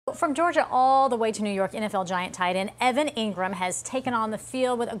From Georgia all the way to New York, NFL Giant tight end Evan Engram has taken on the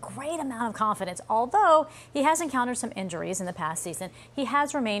field with a great amount of confidence. Although he has encountered some injuries in the past season, he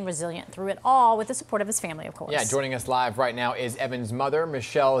has remained resilient through it all with the support of his family, of course. Yeah, joining us live right now is Evan's mother,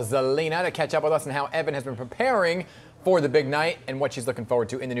 Michelle Zelina, to catch up with us on how Evan has been preparing for the big night and what she's looking forward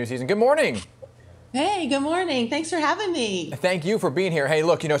to in the new season. Good morning. Hey, good morning. Thanks for having me. Thank you for being here. Hey,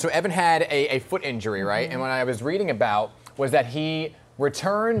 look, so Evan had a foot injury, right? And what I was reading about was that he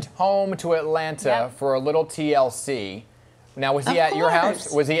returned home to Atlanta for a little TLC. Now, was he at your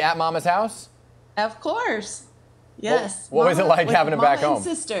house? Was he at Mama's house? Of course. Yes. What was it like having him back home? Mama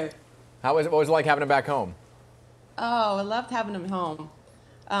and sister. What was it like having him back home? Oh, I loved having him home.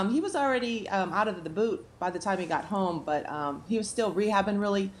 He was already out of the boot by the time he got home, but he was still rehabbing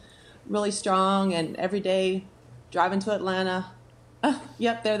really strong, and every day driving to Atlanta.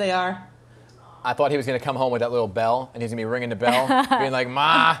 Yep, there they are. I thought he was going to come home with that little bell, and he's going to be ringing the bell, being like,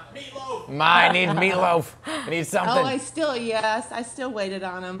 Ma, I need meatloaf. I need something. Oh, I still waited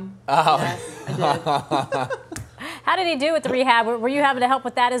on him. Oh. Yes, I did. How did he do with the rehab? Were you having to help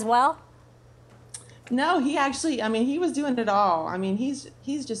with that as well? No, he actually, he was doing it all.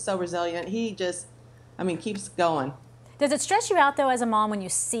 He's just so resilient. He just, keeps going. Does it stress you out, though, as a mom when you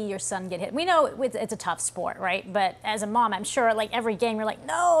see your son get hit? We know it's a tough sport, right? But as a mom, I'm sure, like, every game, you're like,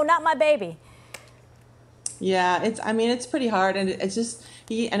 no, not my baby. Yeah, it's pretty hard, and it's just,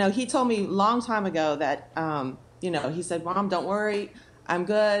 he told me a long time ago that, he said, Mom, don't worry, I'm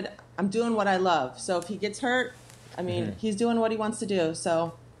good, I'm doing what I love. So if he gets hurt, he's doing what he wants to do,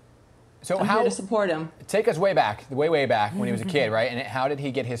 so I'm here to support him. Take us way back when he was a kid, right? And how did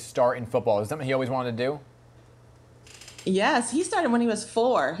he get his start in football? Is it something he always wanted to do? Yes, he started when he was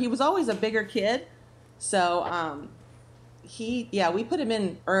 4. He was always a bigger kid, so we put him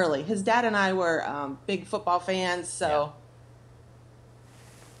in early. His dad and I were big football fans, so.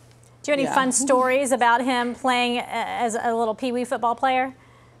 Do you have any fun stories about him playing as a little peewee football player?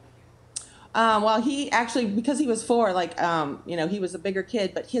 Well, he actually, because he was 4, he was a bigger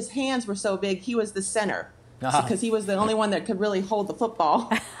kid, but his hands were so big, he was the center. Because he was the only one that could really hold the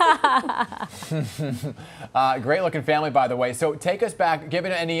football. Great looking family, by the way. So take us back,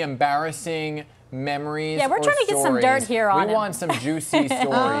 given any embarrassing memories. Yeah, we're trying to get some dirt here on him. We want some juicy stories.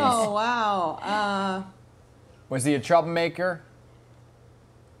 Oh, wow. Was he a troublemaker?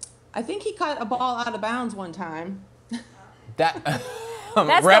 I think he caught a ball out of bounds one time.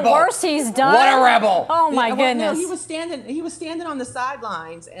 That's rebel. The worst he's done. What a rebel! Oh my goodness! No, he was standing on the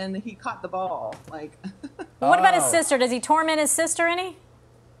sidelines and he caught the ball. What about his sister? Does he torment his sister any?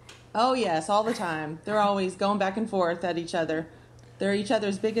 Oh yes, all the time. They're always going back and forth at each other. They're each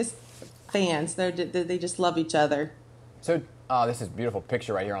other's biggest fans. They just love each other. So this is a beautiful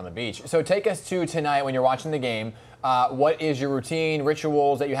picture right here on the beach. So take us to tonight when you're watching the game. What is your routine,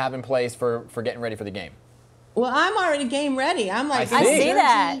 rituals that you have in place for getting ready for the game? Well, I'm already game ready. I'm like, I see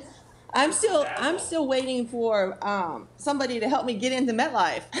that. I'm still waiting for somebody to help me get into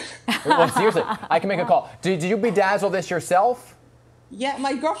MetLife. Well, seriously, I can make a call. Did you bedazzle this yourself? Yeah,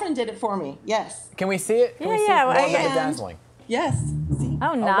 my girlfriend did it for me. Yes. Can we see it? Can we see more of the bedazzling? Yes. See?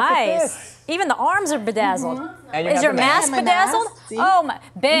 Oh, nice. Even the arms are bedazzled. And is your mask bedazzled? Oh,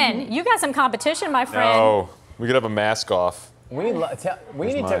 Ben, you got some competition, my friend. No, we could have a mask off. We need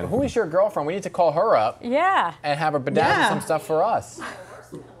to. Who is your girlfriend? We need to call her up. Yeah. And have her bedazzle some stuff for us.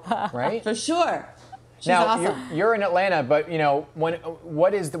 Right? For sure. She's now awesome. you're in Atlanta, but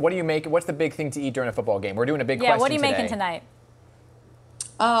what do you make? What's the big thing to eat during a football game? We're doing a big question today. Yeah. What are you making tonight?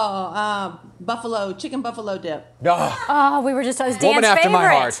 Oh, chicken buffalo dip. Oh, we were just Dan's woman after favorite. my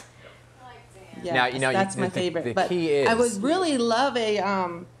heart. Yeah, that's my favorite. The key is I would really love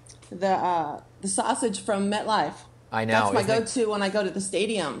the sausage from MetLife. I know. That's my go-to when I go to the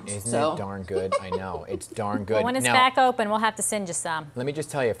stadium. Isn't it darn good? I know. It's darn good. Well, when it's back open, we'll have to send you some. Let me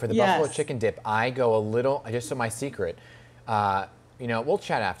just tell you, for the buffalo chicken dip, I go a little, just so my secret, we'll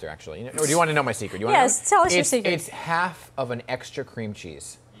chat after, actually. Or do you want to know my secret? Yes, tell us your secret. It's half of an extra cream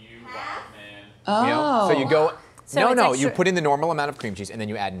cheese. Man. Oh. So you go, So you put in the normal amount of cream cheese, and then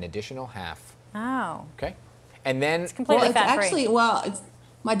you add an additional half. Oh. Okay? And then... It's completely fat-free. Actually,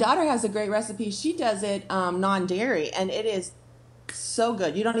 my daughter has a great recipe. She does it non-dairy, and it is so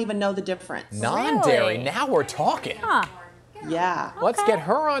good. You don't even know the difference. Non-dairy? Really? Now we're talking. Huh. Yeah. Let's get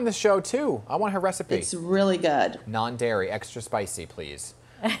her on the show, too. I want her recipe. It's really good. Non-dairy, extra spicy, please.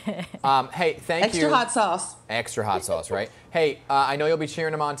 Hey, thank you. Extra hot sauce. Extra hot sauce, right? Hey, I know you'll be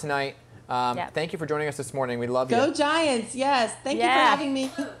cheering them on tonight. Thank you for joining us this morning. We love you. Go Giants, yes. Thank you for having me.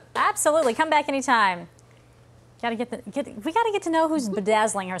 Absolutely. Come back anytime. We got to get to know who's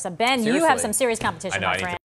bedazzling her. So Ben, Seriously. you have some serious competition, my friend.